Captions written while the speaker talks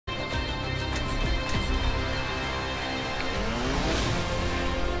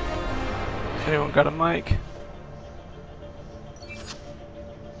Anyone got a mic?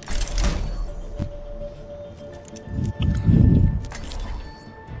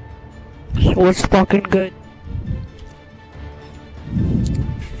 What's fucking good?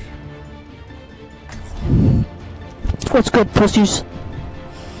 What's good, pussies?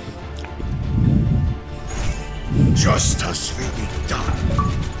 Justice will be done.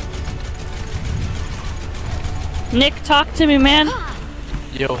 Nick, talk to me, man.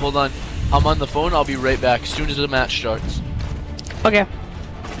 Yo, hold on. I'm on the phone. I'll be right back as soon as the match starts. Okay.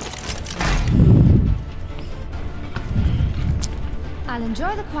 I'll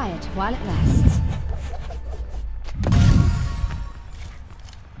enjoy the quiet while it lasts.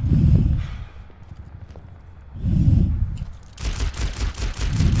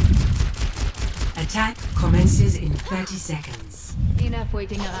 Attack commences in 30 seconds. Enough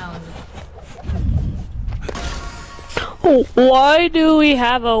waiting around. Why do we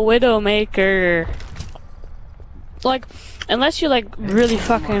have a Widowmaker? Like, unless you're like really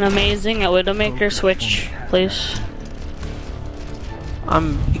fucking amazing at Widowmaker, switch, please.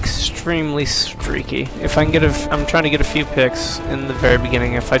 I'm extremely streaky. If I can get I'm trying to get a few picks in the very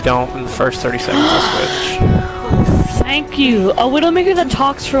beginning. If I don't, in the first 30 seconds, I'll switch. Thank you. A Widowmaker that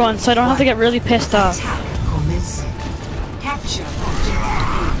talks for once, so I don't have to get really pissed off.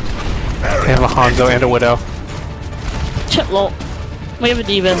 I have a Hanzo and a Widow. Chip lol. We have a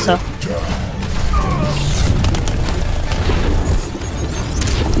D.Va, so.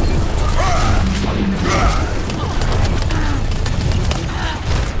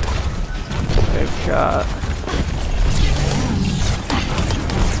 They've got.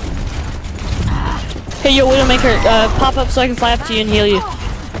 Hey, yo, Widowmaker, pop up so I can fly up to you and heal you.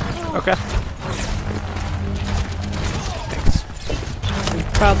 Okay. Thanks.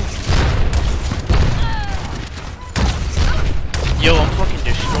 Problem. Yo, I'm fucking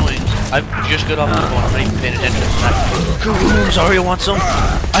destroying. I've just got off the phone. I'm not even paying attention. Sorry, you want some?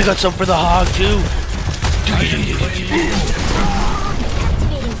 I got some for the hog too.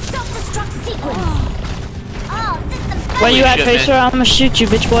 Where you at, Tracer? I'm gonna shoot you,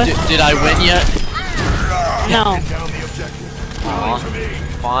 bitch boy. Did I win yet? No. Aw,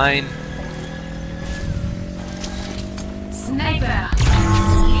 fine. Sniper.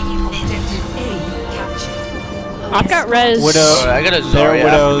 I've got res. Widow. I got a There Zarya are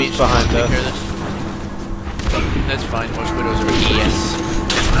after me. widows behind Take us. care of this. That's fine. Most widows are yes.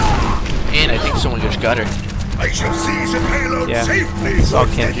 And I think someone just got her. I shall seize a payload Yeah. safely. Saw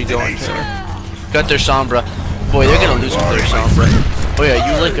for Kenji going to destination. her. Got their Sombra. Boy, they're gonna lose with their Sombra. Oh yeah,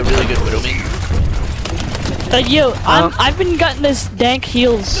 you like a really good Widowmaker. Yo, I've been getting this dank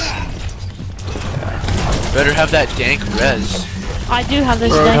heals. Better have that dank res. I do have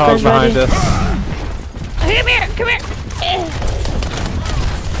this dank Roadhog res behind ready. us. Come here, come here.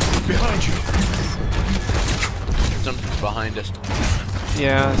 Behind you. Something's behind us.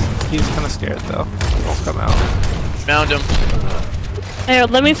 Yeah, he's kind of scared though. He won't come out. Found him. Here,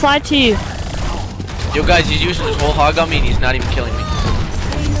 let me fly to you. Yo guys, he's using his whole hog on me and he's not even killing me.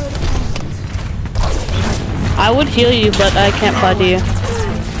 I would heal you, but I can't fly to you.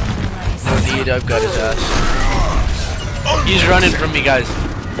 No need, I've got his ass. He's running from me, guys.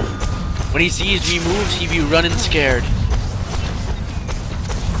 When he sees me moves, he be running scared.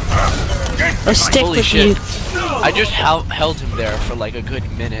 Or stick Holy with shit. you. I just held him there for like a good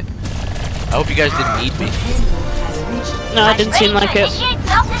minute. I hope you guys didn't need me. No, it didn't seem like it.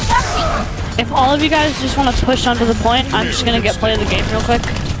 If all of you guys just want to push onto the point, I'm just gonna get play of the game real quick.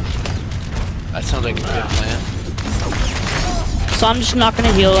 That sounds like a good plan. So I'm just not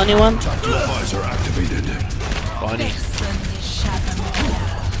gonna heal anyone. Visor activated. Funny.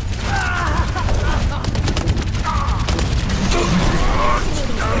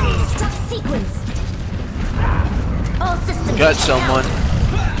 Got someone.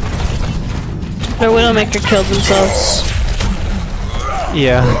 Their Widowmaker killed themselves.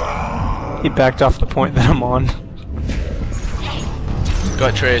 Yeah. He backed off the point that I'm on.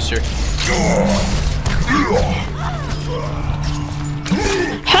 Got Tracer.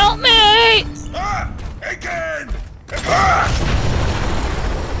 Help me! Again.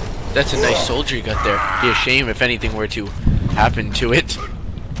 That's a nice soldier you got there. Be a shame if anything were to happen to it.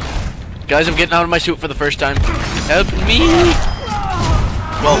 Guys, I'm getting out of my suit for the first time. Help me!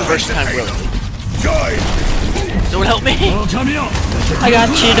 Well, first time really. Someone help me! I got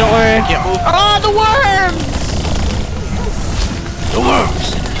you, don't worry. Can't move. Oh, the worms! The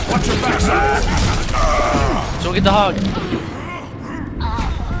worms! Watch your backside. Someone get the hog.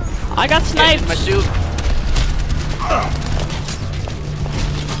 I got Get sniped. in my suit.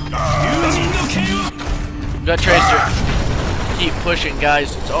 Got Tracer. Keep pushing,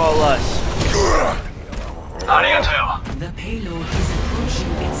 guys. It's all us. The payload is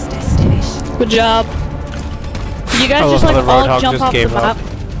approaching its destination. Good job. You guys I just love like how the all Roadhog jump just off the gave up.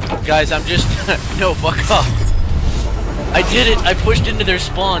 map. Guys, I'm just no, fuck off. I did it. I pushed into their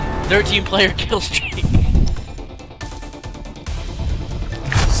spawn. 13-player kill streak.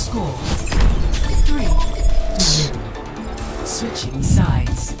 Score 3-2. Switching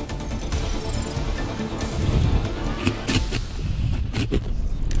sides.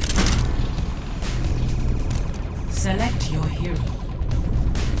 Select your hero.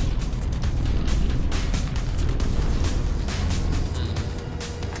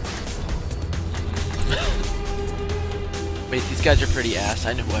 Wait, these guys are pretty ass.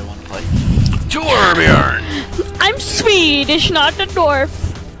 I know who I want to play. Torbjorn! I'm Swedish, not the dwarf.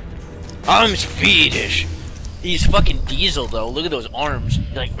 I'm Swedish. He's fucking Diesel though. Look at those arms.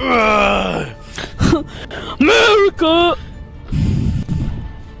 He's like, ugh. America.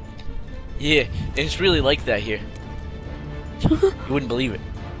 Yeah, and it's really like that here. You wouldn't believe it.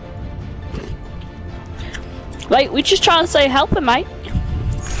 Like, we just trying to say help him, mate.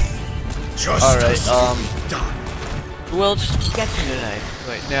 Alright, who else?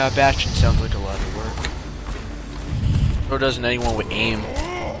 Wait, now Bastion sounds like a lot of work. Or doesn't anyone with aim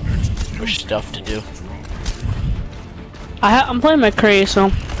or stuff to do? I'm playing McCree,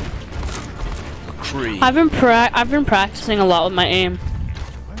 so Cree. I've been practicing a lot with my aim.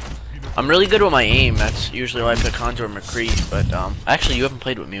 I'm really good with my aim. That's usually why I pick Hanzo or McCree. But actually, you haven't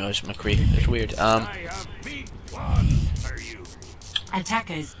played with me as McCree. It's weird.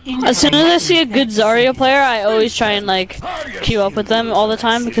 Attackers As soon as I see a good Zarya player, I always try and like queue up with them all the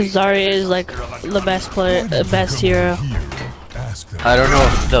time because Zarya is like the best player, the best hero. I don't know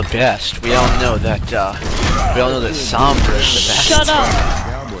if the best. We all know that. We all know that Sombra is the best. Shut up!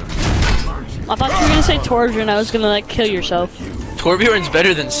 I thought you were gonna say Torbjorn. I was gonna like kill yourself. Torbjorn's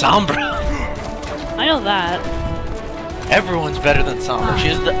better than Sombra. I know that. Everyone's better than Sombra.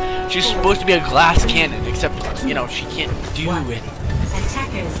 She's supposed to be a glass cannon, except you know she can't do it.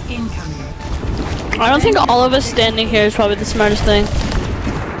 Attackers incoming. I don't think all of us standing here is probably the smartest thing.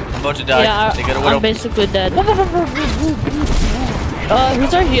 I'm about to die. Yeah, They got a widow. I'm basically dead.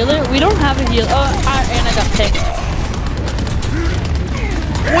 Who's our healer? We don't have a healer. And I got picked.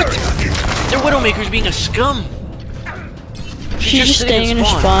 What? Their Widowmaker's being a scum. She's just staying in her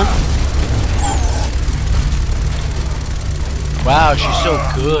spawn. Wow, she's so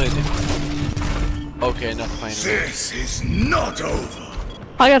good. Okay, enough playing. This is not over.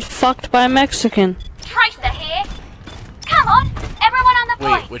 I got fucked by a Mexican. Tracer here. Come on, everyone on the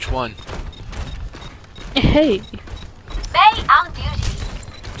Wait, point. which one? Hey. Stay on duty.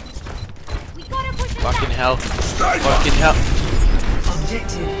 We gotta push them Fucking back. hell. Fucking hell.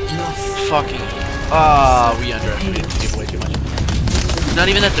 Objective lost. Fucking. Ah, we underestimated these people way too much. Not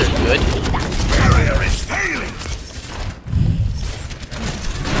even that they're good. Barrier is failing.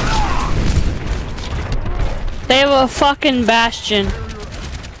 They have a fucking Bastion.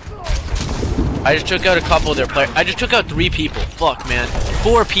 I just took out a couple of their players. I just took out 3 people. Fuck, man.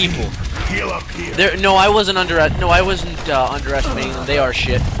 4 people. Heal up here. No, I wasn't underestimating them. They are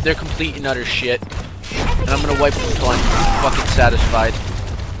shit. They're complete and utter shit. And I'm gonna wipe them until I'm fucking satisfied.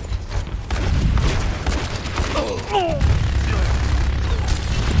 Oh,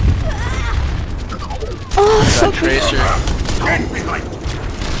 Got Tracer.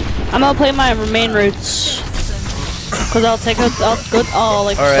 I'm gonna play my main routes. Cause I'll take out, I'll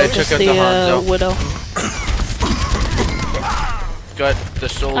like Alright, focus check out the the Hanzo. Widow. Got the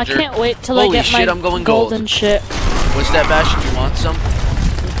soldier. I can't wait till Holy I get shit, my I'm going golden gold. shit. What's that, Bastion? You want some?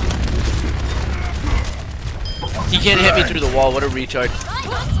 He can't hit me through the wall. What a retard.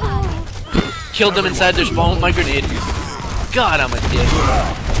 Killed them inside their spawn with my grenade. God, I'm a dick.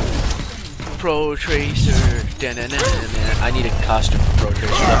 Pro Tracer. Da-na-na-na-na. I need a costume for Pro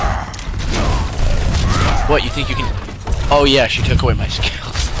Tracer though. What, you think you can... Oh yeah, she took away my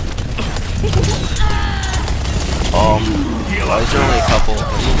skills. Why is there only a couple?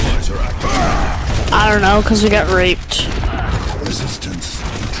 I don't know, cause we got raped. Resistance.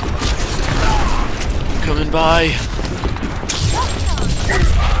 Coming by.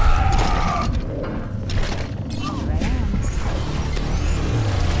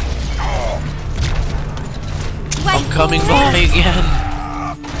 I'm coming by again.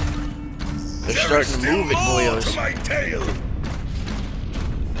 They're starting to move it, boyos. My tail.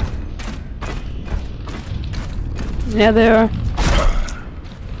 Yeah, they are.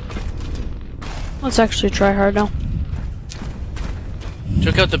 Let's actually try hard now.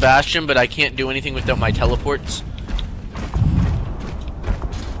 Took out the Bastion, but I can't do anything without my teleports.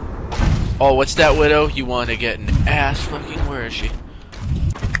 Oh, what's that, Widow? You want to get an ass fucking... Where is she?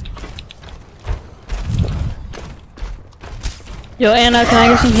 Yo, Anna, can I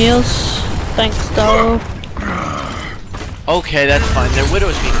get some heals? Thanks, though. Okay, that's fine. Their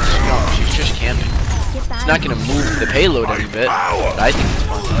Widow's being strong. She's just camping. It's not gonna move the payload any bit. But I think it's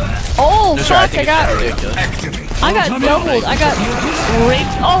fun. Oh, No, sorry, fuck, I got ridiculous. doubled. I got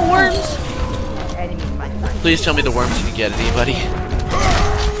raped. Oh, worms. Please tell me the worms didn't get anybody.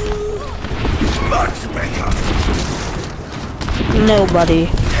 Much better. Nobody.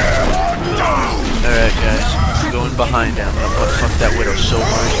 Alright, guys. I'm going behind them. I'm gonna fuck that Widow so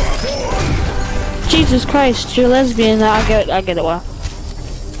hard. Jesus Christ, you're lesbian. I get it. Wow.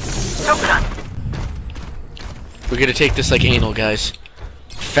 We're gonna take this like anal, guys.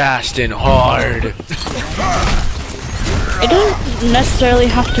 Fast and hard. It doesn't necessarily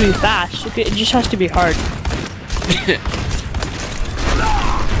have to be fast. It just has to be hard.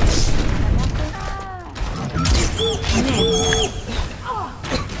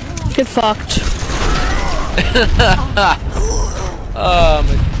 Get fucked. Oh, I'm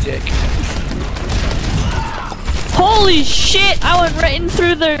a dick. Holy shit! I went right in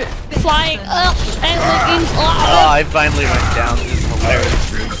through the flying up and looking. Oh, I finally went down. This is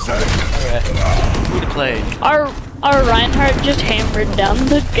hilarious. Alright. Who to play? Our Reinhardt just hammered down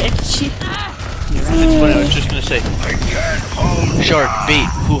the Genji. It's funny, I was just gonna say. Shark, bait,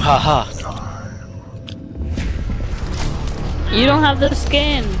 hoo ha ha. You don't have the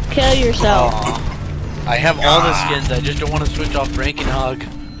skin. Kill yourself. Aww. I have all the skins, I just don't want to switch off Frankenhog.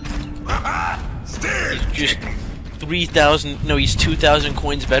 He's just 3,000, no, he's 2,000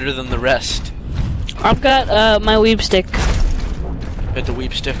 coins better than the rest. I've got my weeb stick. Got the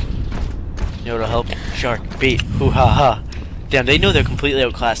weep stick. You know what'll help? Shark, bait, hoo ha ha. Damn, they know they're completely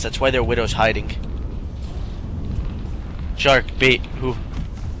outclassed, that's why their Widow's hiding. Shark, bait, hoo.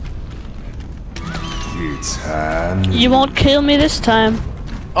 It's hand. You won't kill me this time.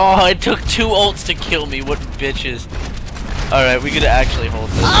 Oh, it took 2 ults to kill me, what bitches. Alright, we gotta actually hold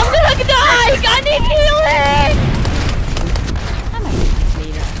this. I'm gonna die! I need healing!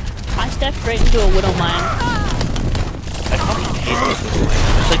 I stepped right into a widow mine. I fucking hate those.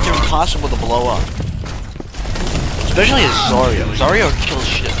 It's like they're impossible to blow up. Especially as Zarya. Zarya kills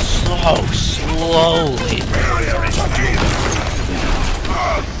shit so slowly.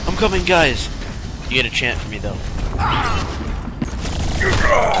 I'm coming, guys. You get a chant for me, though.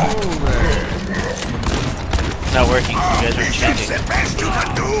 Not working. You guys are chanting.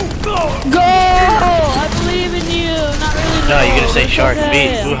 Go! I believe in you! Not really. No, you're gonna say shark, okay.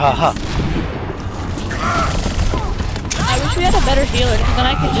 beat, ooh ha ha. I wish we had a better healer, because then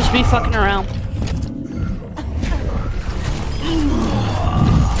I could just be fucking around.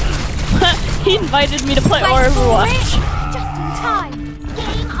 He invited me to play Overwatch. Just in time.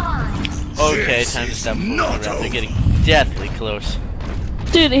 Game on. Okay, time to stop moving around. They're getting deathly close.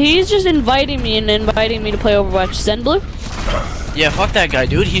 Dude, he's just inviting me to play Overwatch. Zen Blue? Yeah, fuck that guy,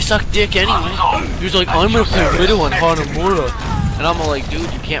 dude. He sucked dick anyway. He was like, I'm gonna play Widow on Hanamura. And I'm all like,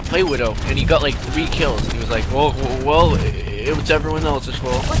 dude, you can't play Widow. And he got like 3 kills. And he was like, well, it was everyone else's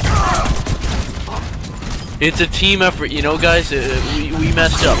fault. It's a team effort, you know, guys. We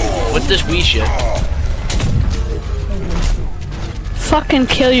messed up. What's this we shit? Fucking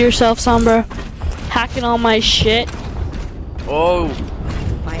kill yourself, Sombra. Hacking all my shit. Oh,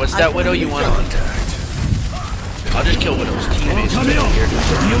 what's that Widow you want? I'll just kill Widow's teammates here.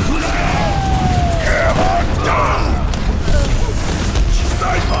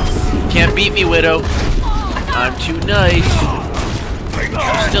 Can't beat me, Widow. I'm too nice.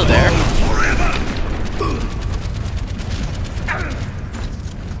 I'm still there.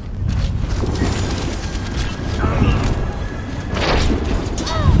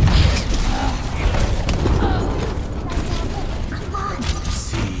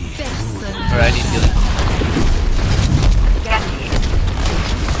 Alright, I need healing.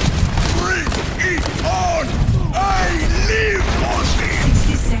 Bring it on! I live for this!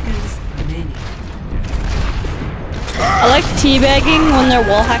 60 seconds remaining. I like teabagging when their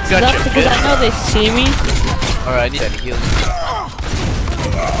wall hacks Gotcha, up because I bitch. know they see me. Alright, I need that healing.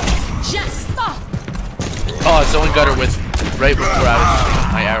 Just stop. Oh, someone got her with right before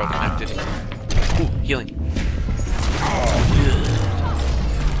my arrow connected. Ooh, healing.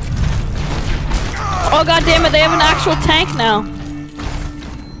 Oh god damn it, they have an actual tank now.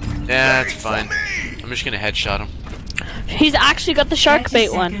 Yeah, that's fine. I'm just gonna headshot him. He's actually got the shark 30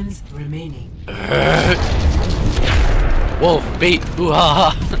 bait one. seconds remaining. Wolf, bait, ooh ha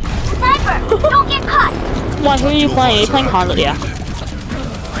ha. Sniper, don't get caught. Come on, who are you playing? Are you playing Harlot? Yeah.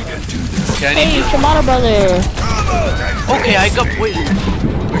 Okay, I need Hey, healing. Shimano brother. Okay, I got poisoned.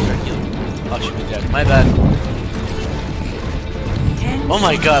 Where's our healing? Oh, she was dead. My bad. 10 Oh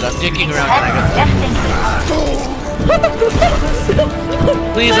my god, I'm dicking around and I got Just thinking.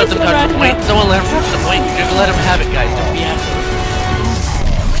 Please let them touch the point. Someone let him touch the point. Just let him have it, guys. Don't be assholes.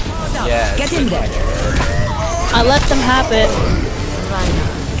 Yeah. Get in there. I let them have it.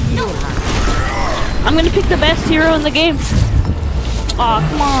 I'm gonna pick the best hero in the game. Aw,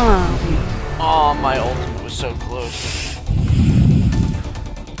 come on. Oh, my ultimate was so close.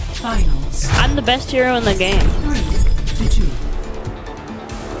 Finals. I'm the best hero in the game. 3-2.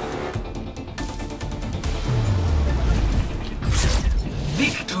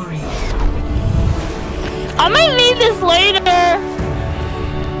 Victory. I might need this later.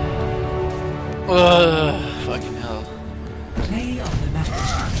 Fucking hell. Play of the match.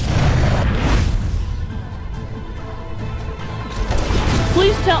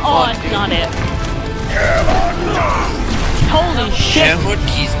 Please tell. Oh, it's not it. Holy shit. Shamwood,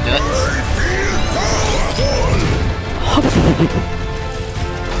 he's nuts.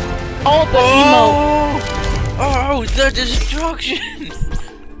 Oh, the Oh, the destruction! emote.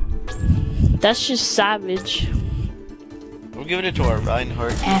 That's just savage. We'll give it to our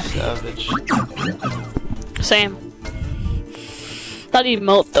Reinhardt, savage. Same. That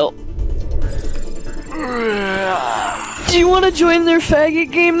emote though. Do you want to join their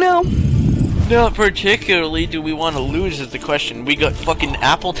faggot game now? Not particularly do we want to lose is the question. We got fucking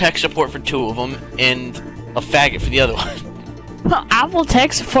Apple tech support for 2 of them, and a faggot for the other one. Apple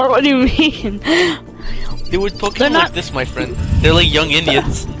tech support? What do you mean? They would Pokemon They're not- like this, my friend. They're like young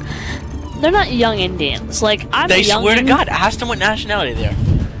Indians. They're not young Indians. Like, I'm They a young swear to Indian. God, ask them what nationality they are.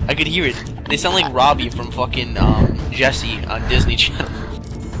 I could hear it. They sound like Robbie from fucking Jesse on Disney Channel.